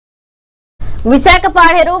విశాఖ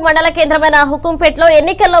పాడేరు మండల కేంద్రమైన హుకుంపేటలో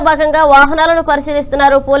ఎన్నికల్లో భాగంగా వాహనాలను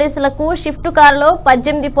పరిశీలిస్తున్నారు పోలీసులకు షిఫ్ట్ కారులో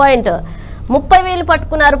 18,30,000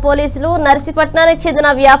 పట్టుకున్నారు పోలీసులు. నర్సీపట్నానికి చెందిన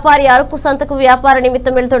వ్యాపారి అరకు సంతకు వ్యాపార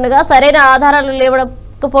నిమిత్తం వెళ్తుండగా సరైన ఆధారాలు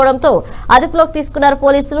లేకపోవడంతో అదుపులోకి తీసుకున్నారు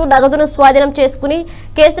పోలీసులు. నగదును స్వాధీనం చేసుకుని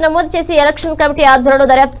కేసు నమోదు చేసి ఎలక్షన్ కమిటీ ఆధ్వర్యంలో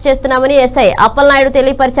దర్యాప్తు చేస్తున్నామని ఎస్ఐ అప్పలనాయుడు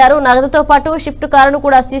తెలియపరిచారు. నగదుతో పాటు షిఫ్ట్ కారును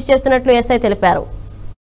కూడా సీజ్ చేస్తున్నట్లు ఎస్ఐ తెలిపారు.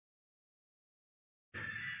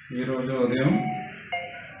 ఈరోజు ఉదయం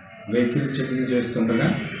వెహికల్ చెకింగ్ చేస్తుండగా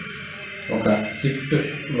ఒక స్విఫ్ట్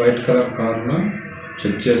వైట్ కలర్ కారులో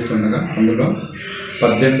చెక్ చేస్తుండగా అందులో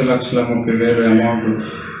 18,30,000 అమౌంట్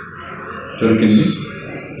దొరికింది.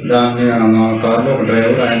 దాన్ని కారులో ఒక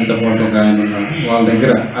డ్రైవర్ ఆయనతో పాటు ఒక ఆయన ఉన్నారు. వాళ్ళ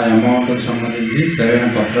దగ్గర ఆ అమౌంట్కి సంబంధించి సరైన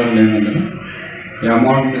పత్రాలు లేనందున ఈ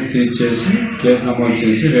అమౌంట్ని సీజ్ చేసి కేసు నమోదు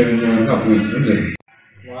చేసి రెవెన్యూ వరకు అప్పగించడం జరిగింది.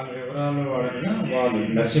 వాళ్ళ వివరాలు అడగగా వాళ్ళు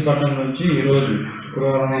నర్సీపట్నం నుంచి ఈరోజు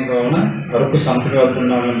శుక్రవారం కావున అరకు సంతకు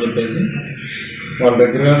వెళ్తున్నామని చెప్పేసి వాళ్ళ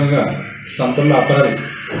దగ్గరగా సంతల్లో అపరాధి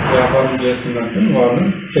వ్యాపారం చేస్తున్నట్టు వాళ్ళు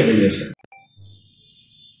తెలియజేశారు.